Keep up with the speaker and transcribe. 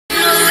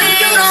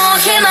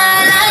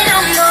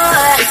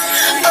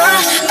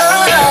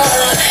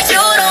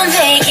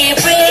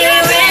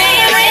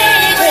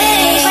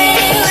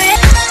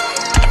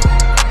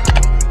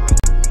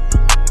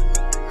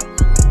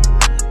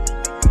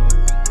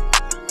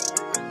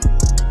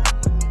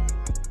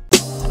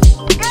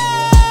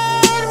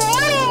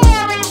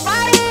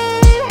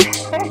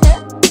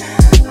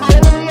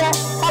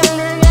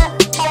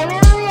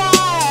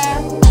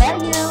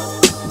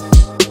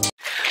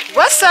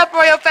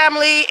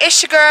everybody,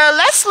 it's your girl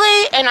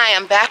Leslie, and I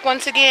am back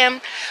once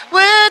again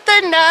with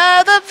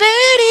another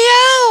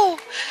video.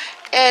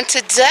 And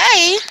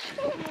today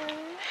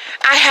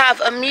I have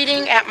a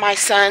meeting at my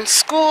son's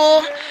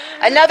school,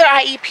 another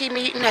IEP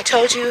meeting. I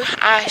told you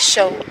I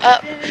showed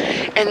up,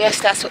 and yes,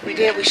 that's what we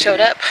did. We showed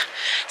up.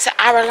 It's an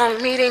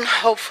hour-long meeting.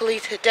 Hopefully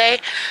today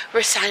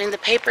we're signing the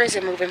papers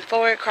and moving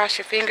forward. Cross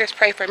your fingers,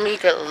 pray for me,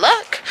 good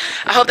luck.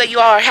 I hope that you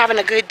all are having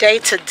a good day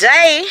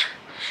today.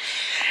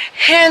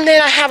 And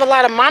then I have a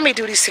lot of mommy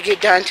duties to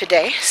get done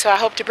today, so I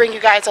hope to bring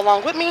you guys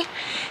along with me.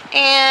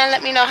 And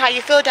let me know how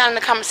you feel down in the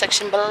comment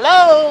section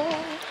below.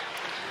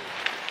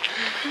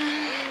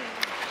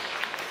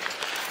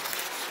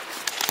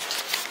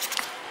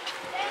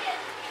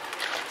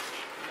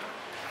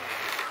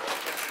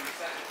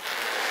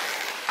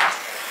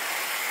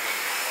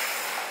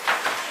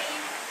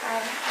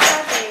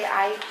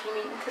 IEP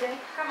meeting today.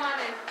 Come on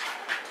in.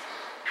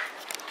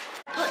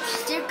 Put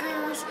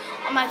stickers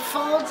on my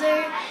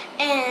folder,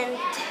 and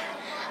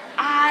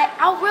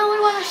I really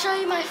want to show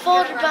you my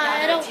folder, but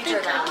I don't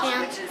think I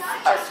can.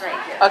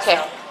 Okay.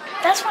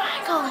 That's why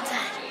I go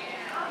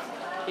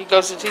inside. You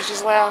go to the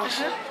teacher's lounge?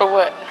 For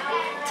what?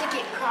 To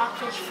get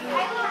crawfish food.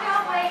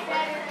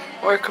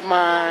 Where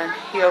Kamon?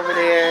 He over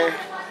there.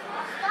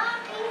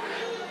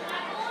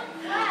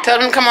 Tell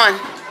them come on.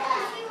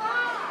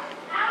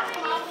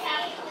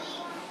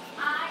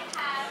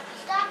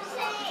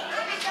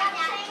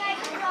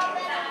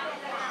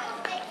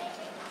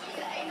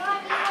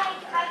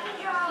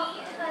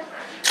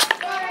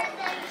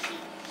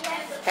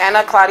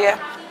 Hannah, Claudia,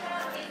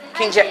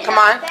 come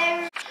on.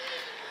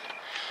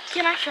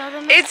 Can I show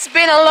them? It's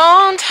been a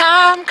long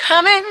time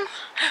coming,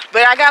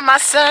 but I got my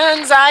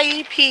son's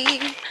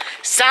IEP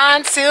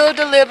signed, sealed,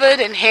 delivered,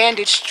 and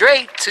handed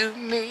straight to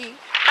me.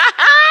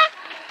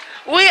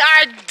 We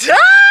are done.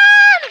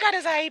 I got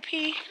his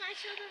IEP.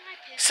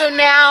 So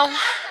now,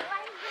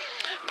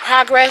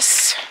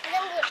 progress,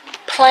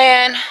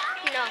 plan,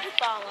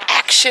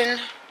 action.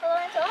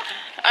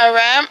 All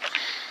right.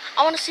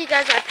 I want to see you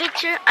guys my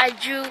picture I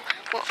drew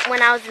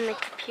when I was in the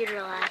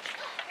computer lab.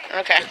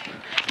 Okay.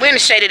 We're in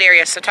the shaded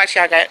area, so talk to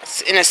y'all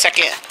guys in a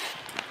second.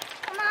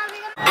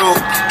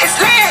 It's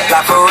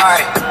like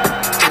Ferrari,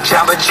 the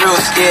Jamba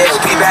Juice, yeah.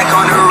 We back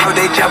on the road,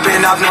 they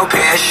jumping off no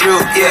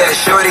parachute, yeah.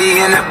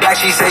 Shorty in the back,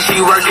 she say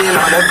she working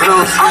on the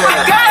blues, yeah. Oh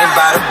my God. Ain't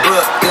by the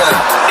book,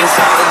 yeah. It's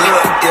how it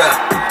look,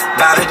 yeah.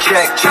 By the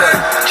check,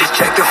 yeah. Just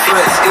check the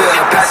foots,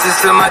 yeah. Pass this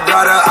to my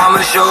daughter,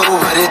 I'ma show her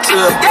what it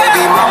took.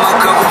 Baby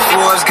mama, couple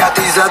Forbes, got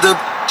these other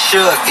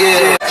shook,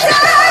 yeah.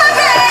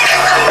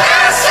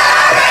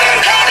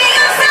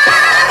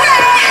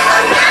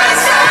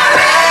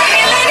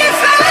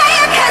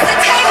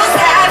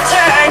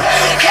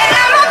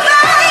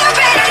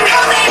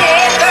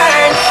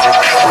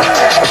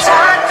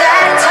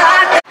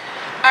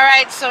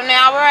 Alright, so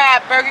now we're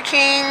at Burger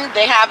King.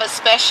 They have a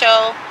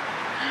special.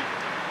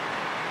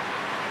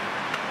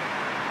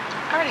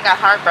 I already got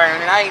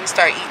heartburn and I didn't even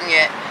start eating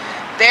yet.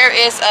 There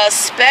is a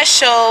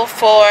special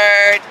for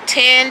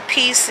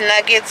 10-piece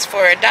nuggets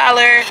for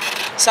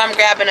 $1. So I'm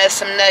grabbing us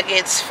some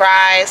nuggets,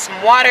 fries,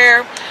 some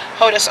water.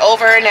 Hold us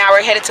over. Now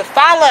we're headed to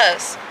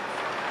Fallas.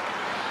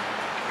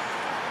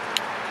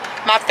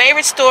 My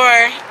favorite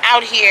store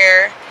out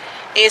here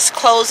is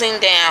closing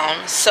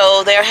down.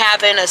 So they're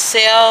having a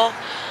sale.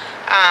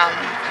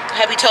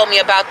 Hubby told me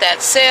about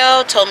that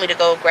sale. Told me to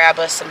go grab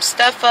us some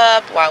stuff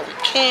up while we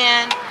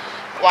can,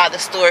 while the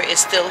store is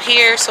still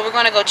here. So we're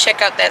going to go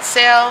check out that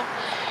sale.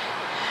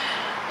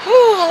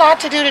 Whew, a lot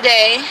to do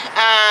today,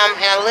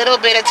 and a little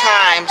bit of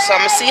time. So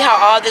I'm going to see how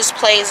all this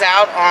plays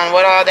out on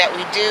what all that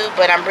we do,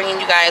 but I'm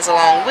bringing you guys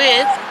along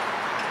with.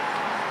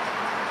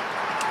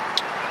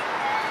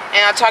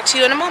 And I'll talk to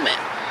you in a moment.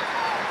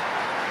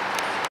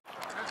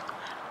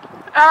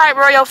 Alright,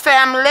 Royal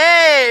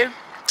Family.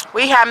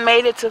 We have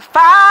made it to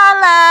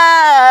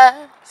Fallas.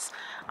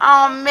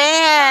 Oh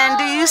man,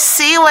 do you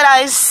see what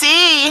I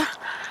see?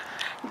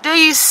 Do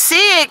you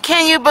see it?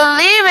 Can you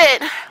believe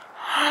it?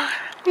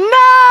 No!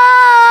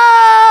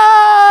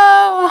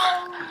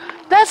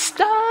 The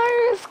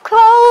store is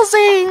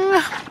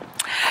closing.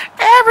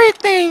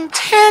 Everything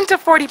 10 to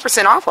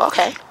 40% off.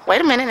 Okay,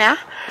 wait a minute now.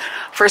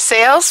 For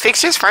sales,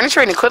 fixtures,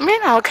 furniture, and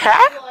equipment. Okay.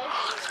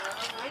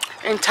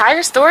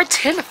 Entire store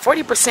 10 to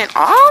 40%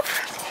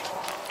 off.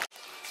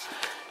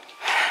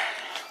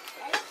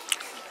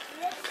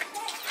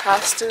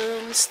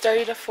 Costumes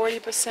 30 to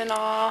 40%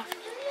 off.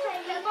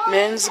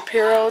 Men's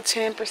apparel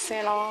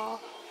 10% off.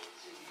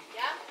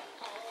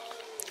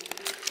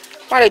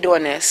 Why are they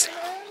doing this?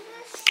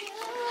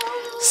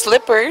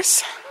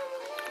 Slippers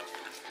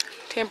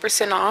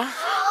 10% off.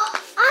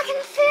 I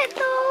can fit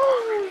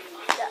those.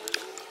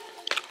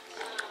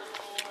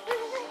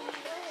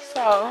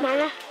 So,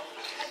 Mama,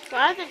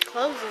 why are they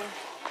closing?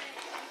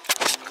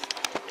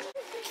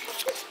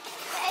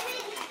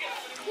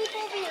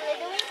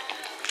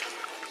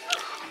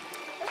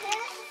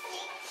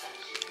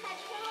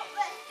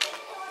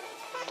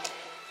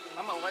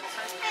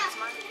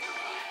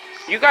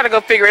 You gotta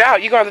go figure it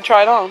out. You gotta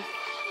try it on.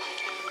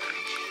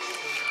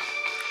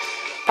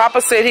 Papa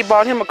said he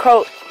bought him a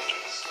coat.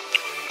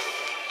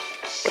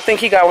 I think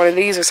he got one of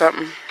these or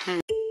something.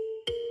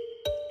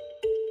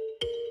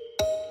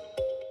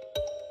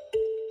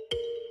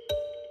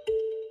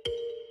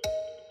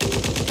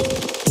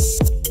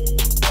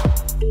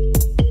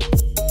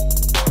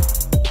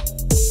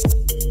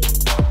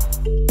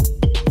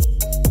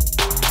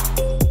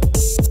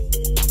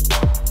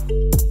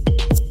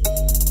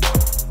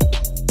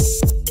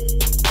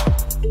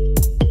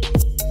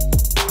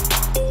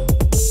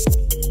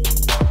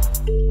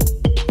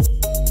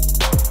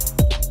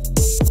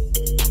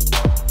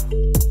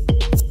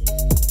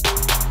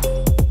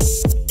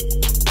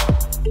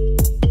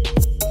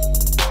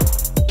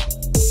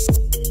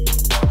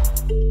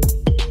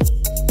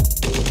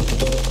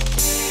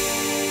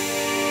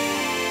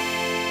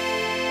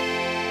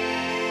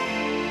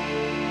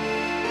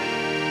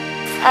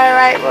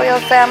 Alright, royal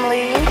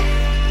family.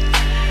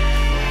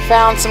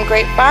 Found some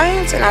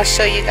grapevines and I'll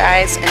show you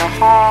guys in a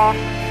haul.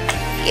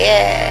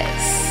 Yes.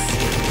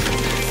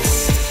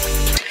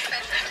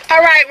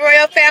 Alright,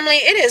 royal family,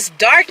 it is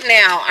dark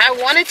now. I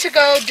wanted to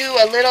go do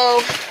a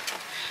little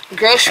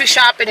grocery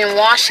shopping and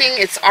washing.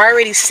 It's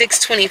already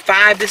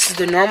 6:25. This is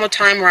the normal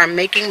time where I'm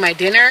making my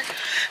dinner.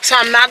 So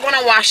I'm not going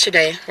to wash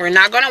today. We're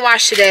not going to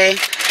wash today,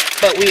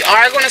 but we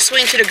are going to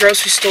swing to the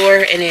grocery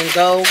store and then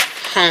go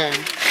home.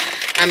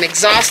 I'm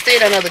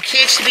exhausted. I know the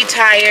kids should be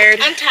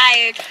tired. I'm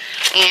tired.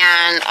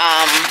 And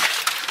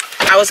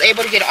I was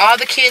able to get all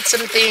the kids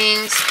some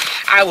things.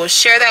 I will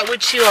share that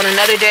with you on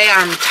another day.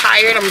 I'm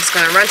tired. I'm just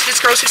going to run to this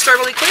grocery store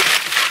really quick.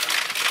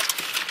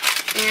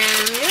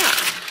 And yeah.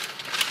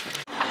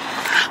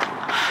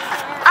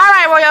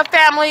 Alright, royal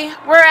family.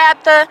 We're at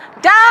the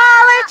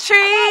Dollar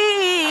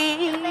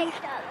Tree.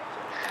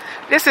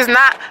 This is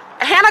not...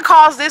 Hannah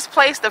calls this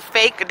place the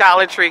fake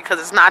Dollar Tree because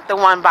it's not the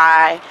one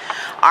by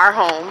our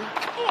home.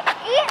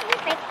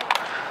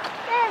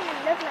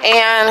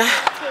 And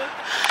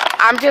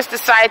I'm just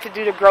decided to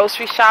do the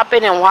grocery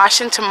shopping and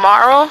washing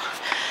tomorrow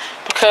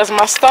because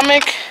my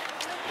stomach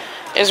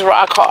is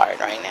rock hard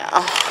right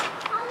now.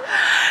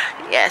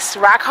 Yes,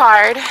 rock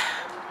hard.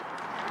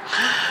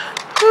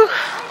 Whew.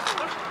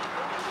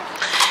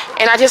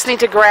 And I just need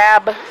to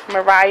grab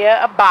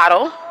MeriYah a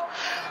bottle.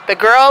 The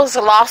girls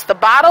lost the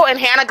bottle and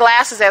Hannah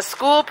glasses at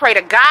school. Pray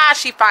to God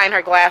she find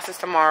her glasses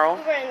tomorrow.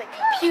 We're in the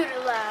computer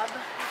lab.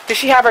 Does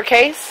she have her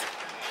case?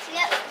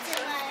 Yep.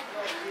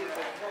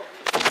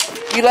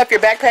 You left your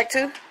backpack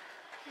too? No.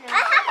 I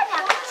have a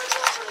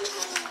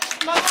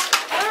backpack. Mom, what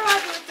do I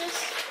do with this?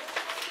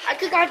 I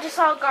think I just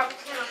saw a garbage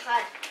can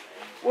outside.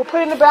 We'll put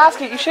it in the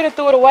basket. You should have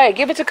threw it away.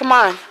 Give it to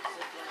Kamon.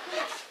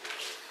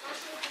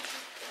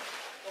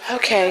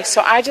 Okay,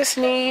 so I just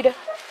need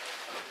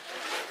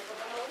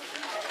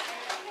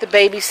the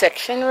baby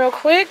section real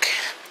quick.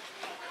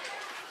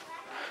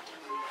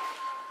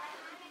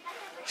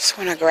 Just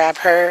want to grab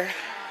her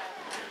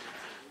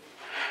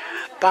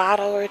a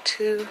bottle or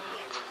two.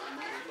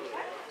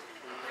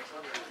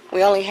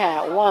 We only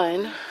had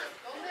one.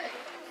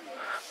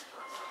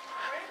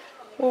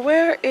 Well,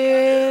 where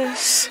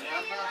is...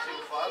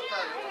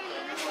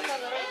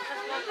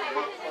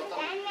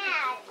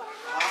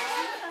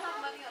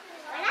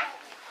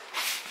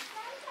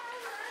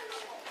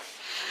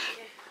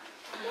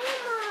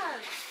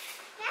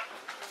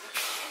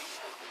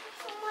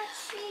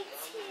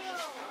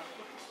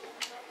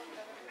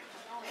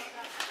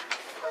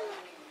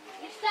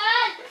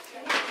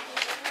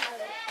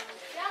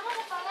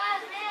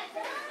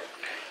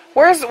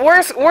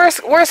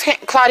 Where's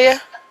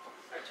Claudia?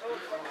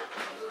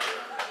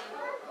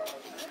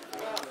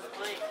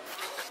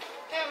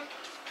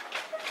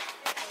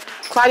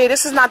 Claudia,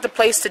 this is not the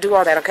place to do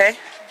all that, okay?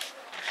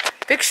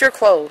 Fix your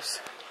clothes.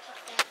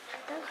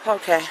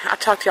 Okay, I'll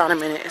talk to y'all in a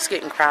minute. It's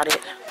getting crowded.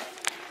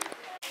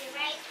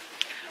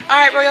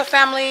 Alright, royal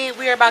family,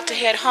 we are about to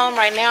head home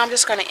right now. I'm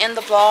just going to end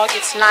the vlog.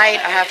 It's night.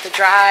 I have to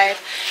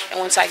drive. And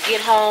once I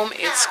get home,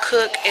 it's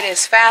cooked. It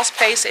is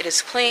fast-paced. It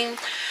is clean.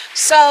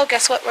 So,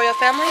 guess what, royal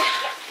family?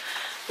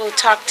 We'll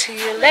talk to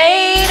you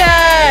later.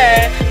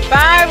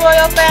 Bye,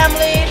 royal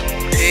family.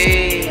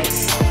 Peace.